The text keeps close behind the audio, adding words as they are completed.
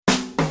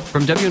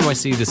From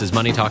WNYC, this is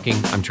Money Talking.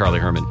 I'm Charlie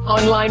Herman.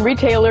 Online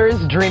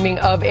retailers dreaming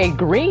of a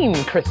green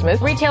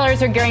Christmas.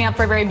 Retailers are gearing up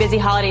for a very busy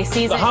holiday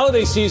season. The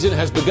holiday season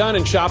has begun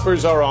and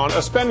shoppers are on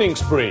a spending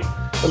spree,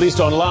 at least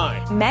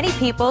online. Many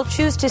people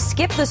choose to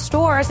skip the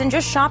stores and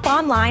just shop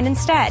online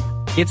instead.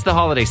 It's the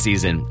holiday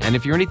season, and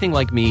if you're anything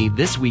like me,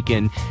 this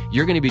weekend,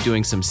 you're going to be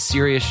doing some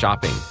serious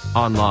shopping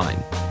online.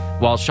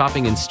 While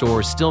shopping in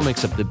stores still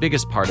makes up the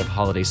biggest part of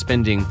holiday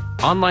spending,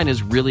 online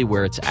is really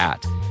where it's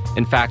at.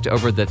 In fact,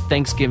 over the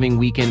Thanksgiving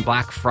weekend,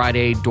 Black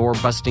Friday,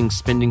 door-busting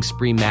spending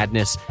spree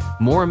madness,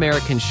 more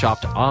Americans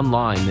shopped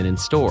online than in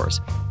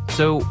stores.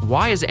 So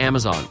why is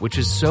Amazon, which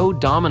is so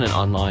dominant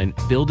online,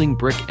 building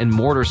brick and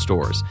mortar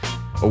stores?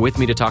 Well, with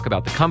me to talk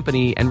about the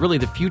company and really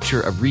the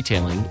future of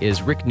retailing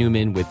is Rick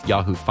Newman with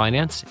Yahoo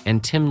Finance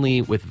and Tim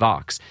Lee with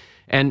Vox.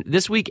 And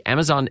this week,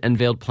 Amazon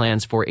unveiled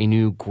plans for a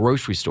new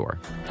grocery store.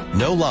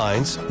 No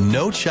lines,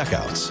 no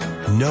checkouts,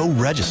 no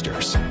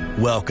registers.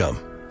 Welcome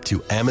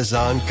to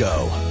Amazon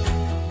Go.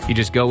 You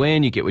just go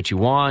in, you get what you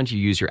want, you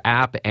use your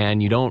app,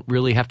 and you don't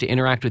really have to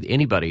interact with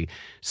anybody.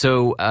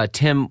 So,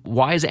 Tim,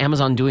 why is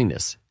Amazon doing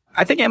this?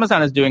 I think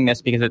Amazon is doing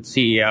this because its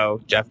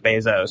CEO, Jeff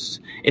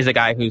Bezos, is a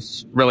guy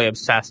who's really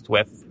obsessed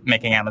with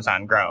making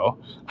Amazon grow.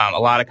 A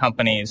lot of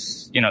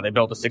companies, they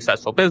build a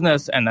successful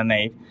business and then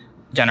they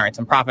generate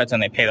some profits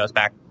and they pay those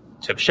back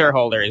to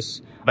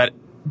shareholders. But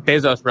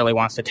Bezos really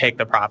wants to take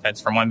the profits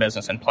from one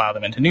business and plow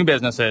them into new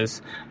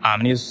businesses.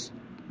 And he's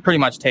pretty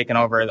much taken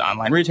over the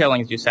online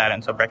retailing, as you said,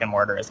 and so brick and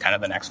mortar is kind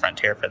of the next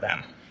frontier for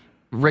them.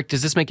 Rick,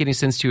 does this make any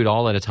sense to you at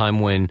all at a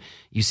time when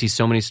you see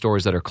so many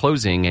stores that are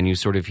closing and you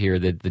sort of hear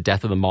the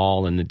death of the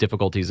mall and the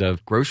difficulties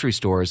of grocery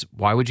stores?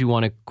 Why would you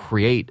want to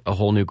create a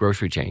whole new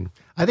grocery chain?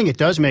 I think it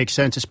does make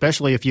sense,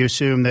 especially if you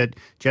assume that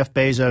Jeff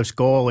Bezos'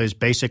 goal is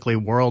basically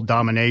world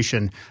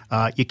domination.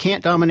 You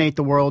can't dominate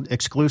the world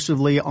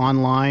exclusively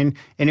online.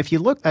 And if you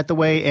look at the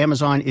way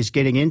Amazon is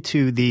getting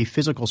into the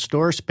physical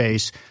store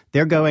space,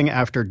 they're going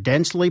after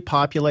densely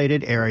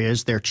populated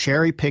areas. They're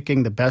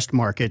cherry-picking the best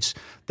markets.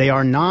 They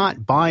are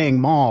not buying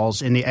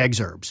malls in the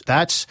exurbs.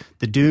 That's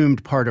the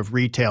doomed part of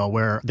retail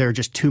where there are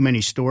just too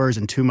many stores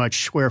and too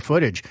much square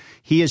footage.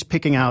 He is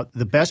picking out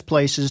the best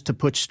places to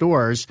put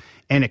stores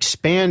and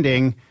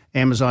expanding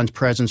Amazon's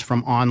presence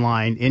from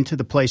online into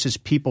the places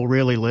people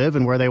really live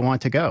and where they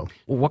want to go.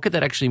 Well, what could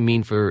that actually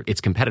mean for its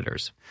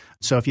competitors?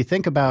 So if you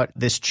think about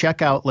this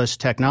checkoutless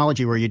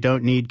technology where you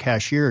don't need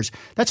cashiers,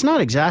 that's not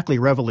exactly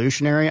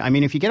revolutionary. I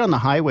mean, if you get on the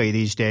highway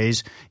these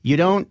days, you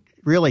don't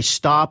really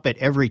stop at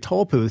every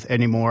toll booth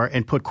anymore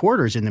and put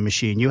quarters in the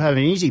machine. You have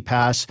an Easy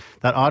Pass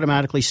that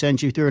automatically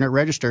sends you through and it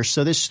registers.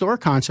 So this store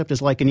concept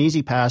is like an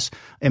Easy Pass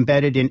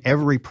embedded in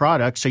every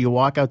product. So you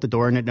walk out the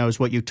door and it knows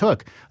what you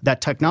took. That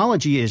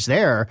technology is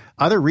there.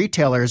 Other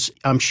retailers,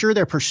 I'm sure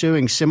they're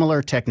pursuing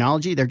similar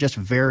technology. They're just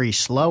very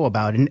slow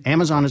about it. And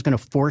Amazon is going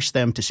to force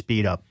them to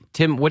speed up.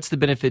 Tim, what's the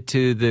benefit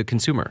to the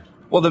consumer?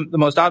 Well, the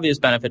most obvious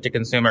benefit to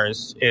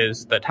consumers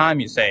is the time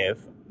you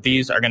save.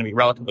 These are going to be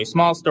relatively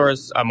small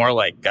stores, more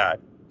like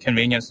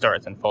convenience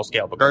stores and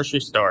full-scale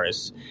grocery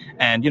stores.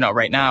 And,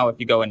 right now,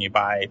 if you go and you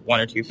buy one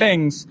or two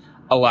things,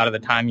 a lot of the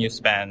time you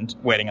spend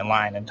waiting in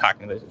line and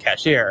talking to the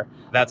cashier,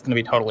 that's going to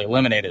be totally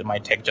eliminated. It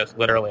might take just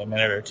literally a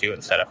minute or two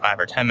instead of 5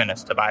 or 10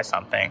 minutes to buy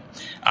something.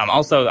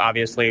 Also,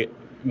 obviously,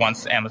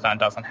 once Amazon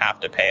doesn't have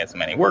to pay as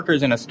many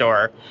workers in a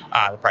store,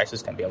 the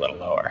prices can be a little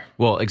lower.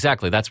 Well,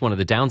 exactly. That's one of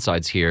the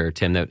downsides here,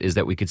 Tim, is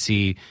that we could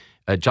see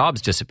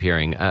jobs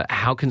disappearing.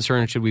 How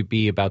concerned should we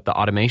be about the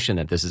automation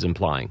that this is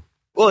implying?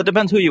 Well, it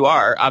depends who you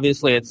are.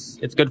 Obviously,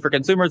 it's good for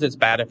consumers. It's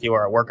bad if you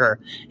are a worker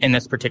in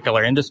this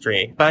particular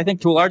industry. But I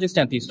think to a large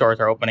extent, these stores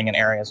are opening in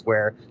areas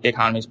where the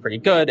economy is pretty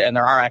good and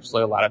there are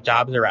actually a lot of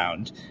jobs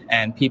around.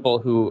 And people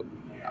who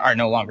are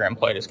no longer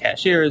employed as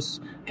cashiers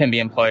can be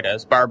employed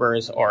as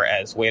barbers or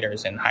as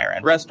waiters in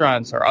higher-end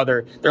restaurants or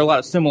there are a lot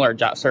of similar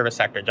service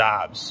sector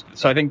jobs.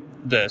 So I think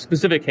the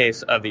specific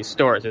case of these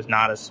stores is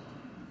not as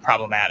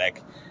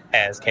problematic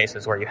as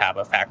cases where you have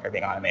a factory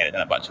being automated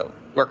and a bunch of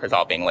workers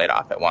all being laid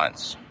off at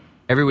once.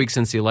 Every week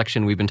since the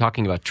election, we've been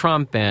talking about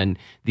Trump and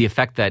the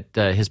effect that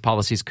his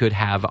policies could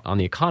have on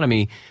the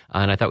economy.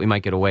 And I thought we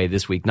might get away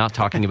this week not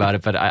talking about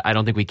it, but I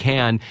don't think we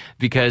can,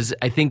 because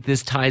I think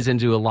this ties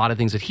into a lot of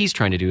things that he's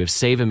trying to do,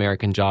 save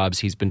American jobs.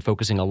 He's been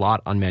focusing a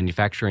lot on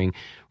manufacturing.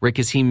 Rick,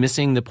 is he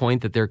missing the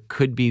point that there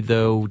could be,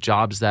 though,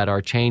 jobs that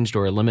are changed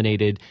or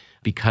eliminated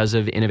because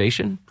of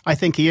innovation? I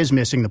think he is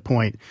missing the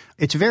point.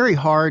 It's very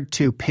hard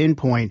to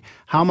pinpoint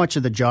how much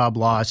of the job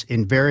loss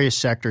in various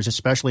sectors,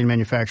 especially in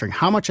manufacturing,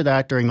 how much of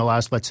that during the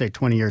last, let's say,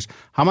 20 years,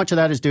 how much of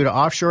that is due to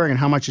offshoring and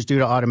how much is due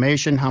to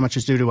automation, how much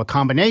is due to a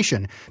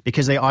combination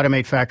because they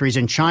automate factories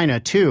in China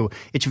too.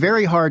 It's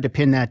very hard to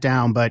pin that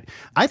down, but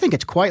I think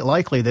it's quite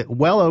likely that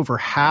well over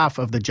half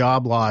of the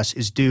job loss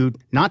is due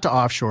not to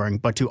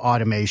offshoring, but to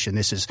automation.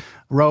 This is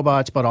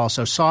robots, but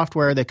also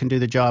software that can do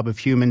the job of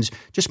humans,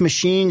 just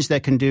machines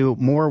that can do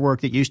more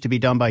work that used to be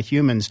done by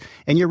humans.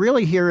 And you're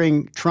really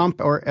hearing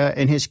Trump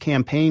and his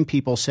campaign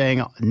people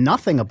saying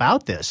nothing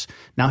about this.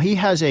 Now, he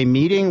has a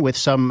meeting with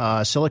some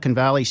Silicon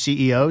Valley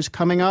CEOs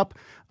coming up.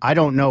 I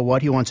don't know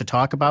what he wants to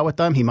talk about with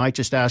them. He might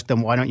just ask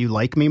them, why don't you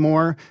like me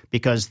more?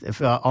 Because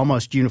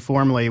almost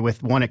uniformly,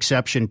 with one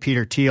exception,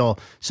 Peter Thiel,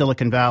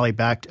 Silicon Valley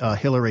backed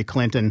Hillary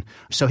Clinton.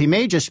 So he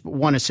may just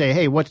want to say,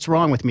 hey, what's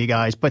wrong with me,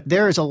 guys? But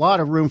there is a lot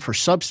of room for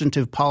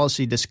substantive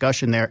policy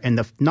discussion there. And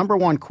the number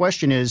one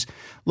question is,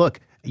 look,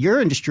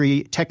 your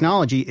industry,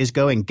 technology, is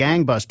going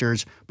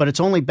gangbusters, but it's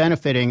only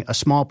benefiting a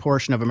small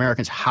portion of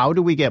Americans. How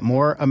do we get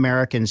more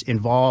Americans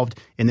involved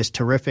in this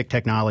terrific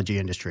technology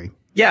industry?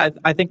 Yeah,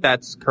 I think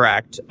that's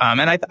correct.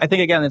 And I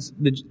think, again,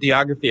 the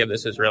geography of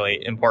this is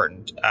really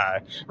important.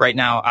 Right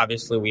now,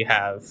 obviously, we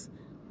have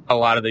a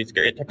lot of these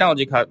great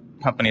technology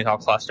companies all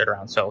clustered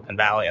around Silicon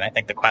Valley. And I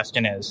think the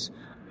question is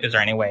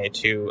there any way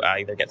to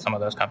either get some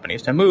of those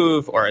companies to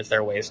move, or is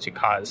there ways to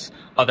cause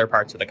other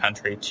parts of the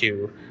country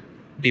to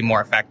be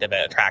more effective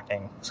at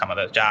attracting some of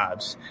those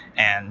jobs?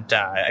 And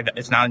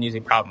it's not an easy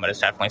problem, but it's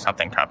definitely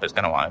something Trump is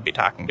going to want to be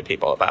talking to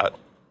people about.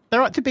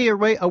 There ought to be a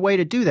way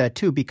to do that,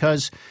 too,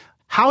 because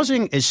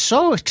housing is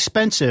so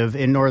expensive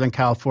in Northern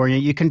California,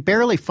 you can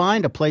barely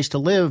find a place to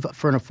live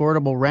for an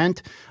affordable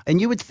rent.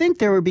 And you would think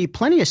there would be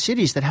plenty of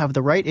cities that have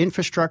the right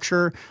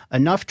infrastructure,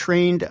 enough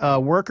trained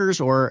workers,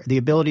 or the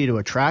ability to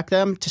attract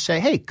them to say,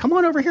 hey, come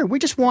on over here. We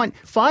just want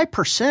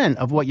 5%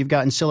 of what you've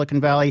got in Silicon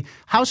Valley.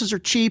 Houses are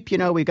cheap.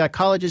 We've got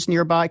colleges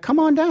nearby. Come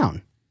on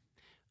down.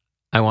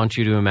 I want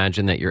you to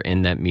imagine that you're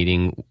in that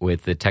meeting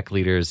with the tech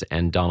leaders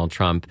and Donald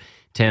Trump.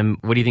 Tim,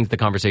 what do you think the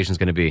conversation is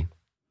going to be?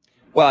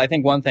 Well, I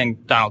think one thing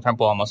Donald Trump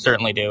will almost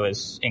certainly do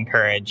is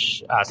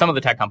encourage some of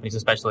the tech companies,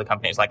 especially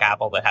companies like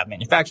Apple that have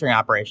manufacturing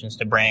operations,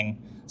 to bring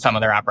some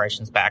of their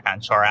operations back on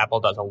shore. Apple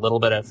does a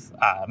little bit of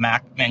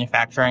Mac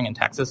manufacturing in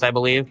Texas, I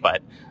believe,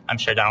 but I'm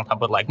sure Donald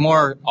Trump would like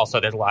more. Also,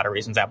 there's a lot of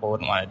reasons Apple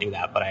wouldn't want to do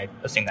that, but I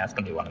assume that's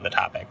going to be one of the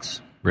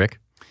topics. Rick?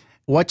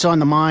 What's on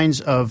the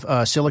minds of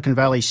Silicon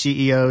Valley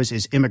CEOs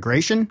is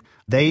immigration.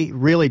 They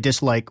really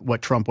dislike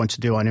what Trump wants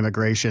to do on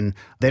immigration.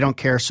 They don't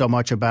care so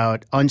much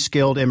about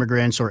unskilled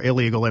immigrants or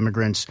illegal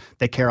immigrants.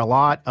 They care a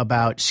lot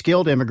about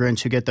skilled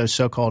immigrants who get those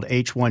so-called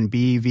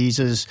H-1B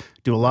visas,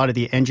 do a lot of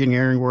the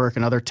engineering work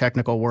and other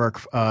technical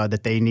work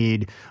that they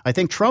need. I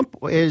think Trump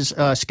is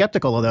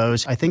skeptical of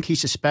those. I think he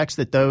suspects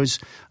that those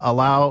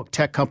allow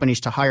tech companies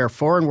to hire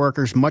foreign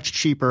workers much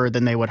cheaper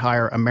than they would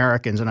hire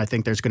Americans, and I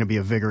think there's going to be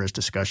a vigorous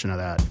discussion of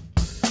that.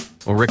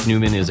 Well, Rick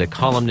Newman is a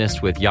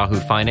columnist with Yahoo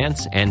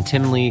Finance, and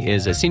Tim Lee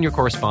is a senior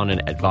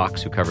correspondent at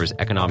Vox who covers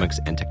economics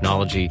and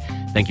technology.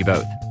 Thank you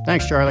both.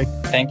 Thanks, Charlie.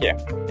 Thank you.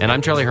 And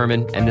I'm Charlie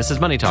Herman, and this is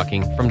Money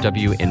Talking from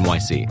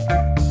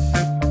WNYC.